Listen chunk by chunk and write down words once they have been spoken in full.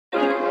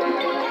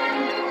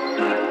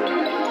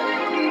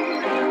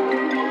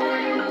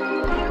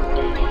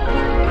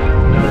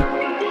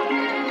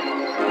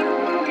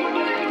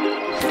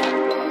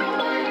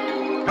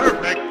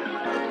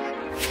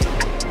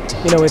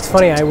It's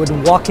funny, I would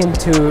walk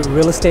into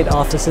real estate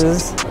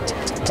offices,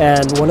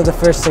 and one of the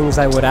first things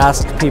I would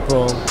ask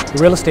people,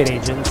 real estate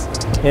agents,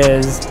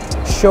 is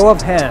show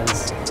of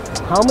hands.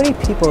 How many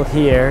people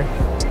here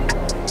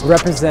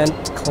represent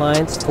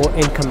clients for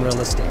income real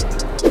estate?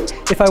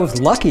 If I was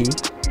lucky,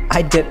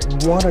 I'd get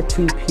 1 or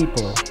 2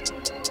 people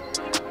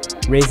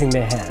raising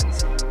their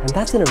hands. And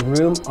that's in a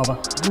room of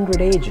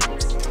 100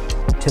 agents.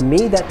 To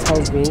me, that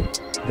tells me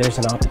there's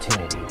an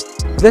opportunity.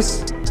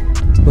 This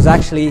was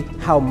actually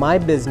how my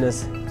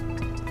business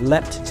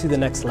leapt to the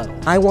next level.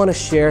 I want to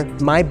share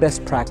my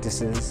best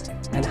practices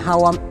and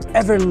how I'm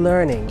ever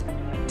learning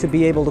to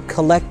be able to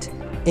collect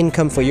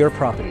income for your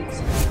properties.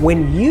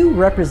 When you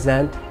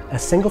represent a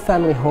single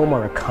family home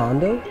or a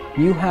condo,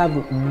 you have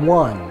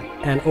one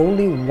and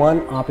only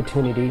one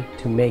opportunity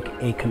to make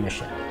a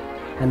commission.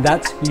 And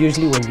that's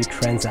usually when you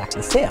transact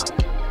the sale.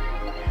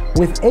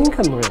 With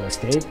income real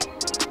estate,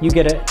 you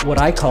get what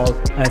I call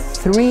a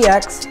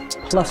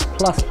 3x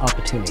plus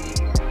opportunity.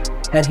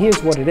 And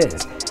here's what it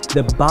is,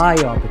 the buy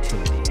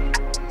opportunity.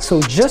 So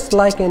just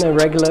like in a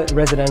regular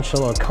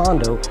residential or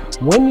condo,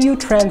 when you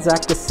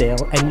transact the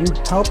sale and you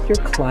help your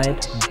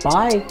client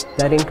buy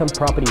that income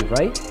property,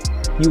 right,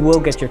 you will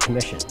get your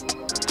commission.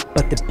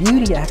 But the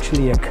beauty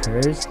actually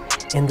occurs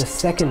in the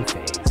second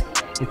phase.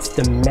 It's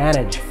the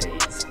manage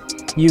phase.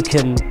 You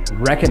can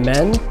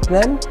recommend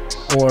them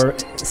or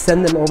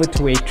send them over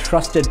to a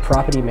trusted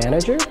property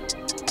manager,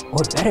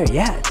 or better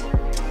yet,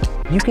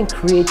 you can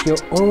create your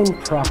own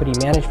property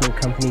management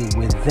company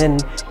within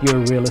your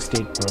real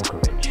estate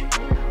brokerage.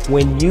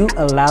 When you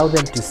allow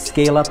them to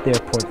scale up their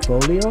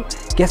portfolio,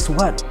 guess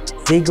what?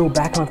 They go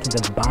back onto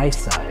the buy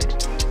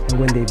side. And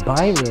when they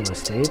buy real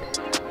estate,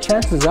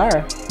 chances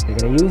are they're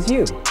going to use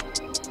you.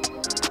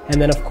 And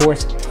then of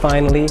course,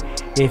 finally,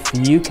 if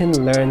you can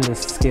learn the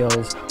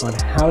skills on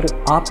how to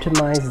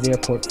optimize their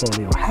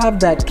portfolio, have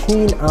that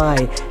keen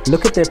eye,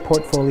 look at their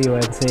portfolio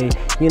and say,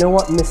 you know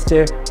what,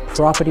 Mr.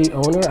 Property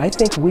owner, I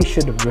think we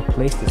should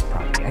replace this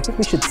property. I think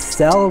we should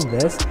sell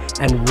this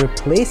and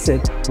replace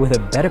it with a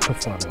better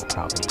performing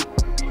property.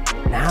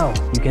 Now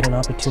you get an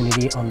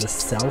opportunity on the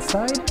sell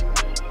side,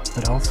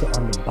 but also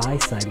on the buy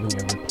side when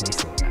you're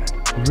replacing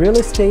that. Real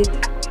estate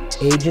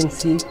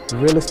agency,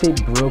 real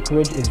estate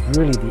brokerage is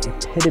really the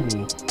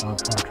epitome of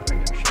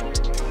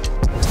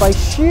entrepreneurship. By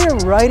sheer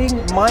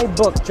writing my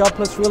book, Job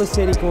Plus Real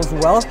Estate Equals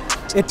Wealth,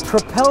 it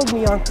propelled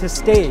me onto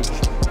stage.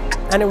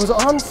 And it was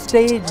on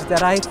stage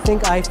that I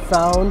think I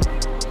found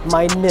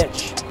my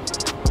niche.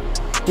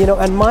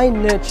 And my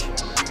niche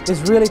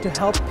is really to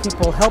help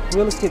people, help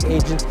real estate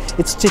agents.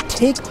 It's to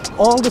take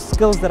all the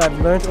skills that I've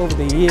learned over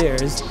the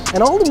years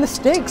and all the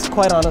mistakes,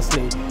 quite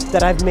honestly,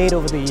 that I've made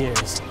over the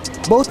years,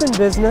 both in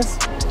business,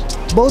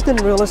 both in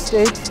real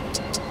estate,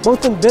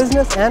 both in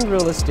business and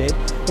real estate,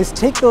 is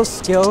take those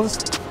skills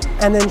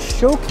and then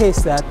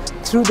showcase that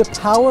through the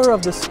power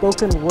of the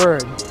spoken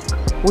word,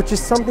 which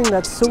is something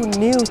that's so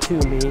new to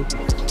me,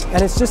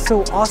 and it's just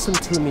so awesome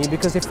to me,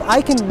 because if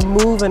I can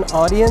move an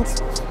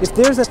audience, if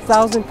there's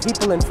 1,000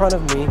 people in front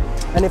of me,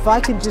 and if I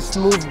can just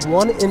move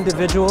one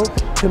individual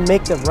to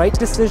make the right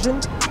decision,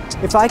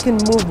 if I can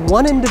move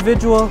one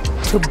individual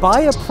to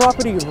buy a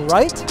property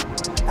right,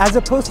 as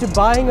opposed to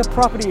buying a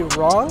property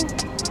wrong,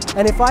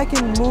 and if I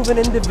can move an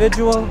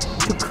individual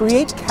to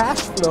create cash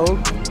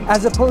flow,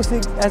 as opposed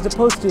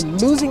to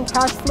losing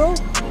cash flow,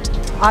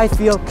 I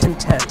feel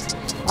content.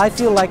 I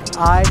feel like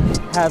I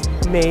have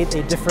made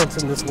a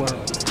difference in this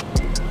world.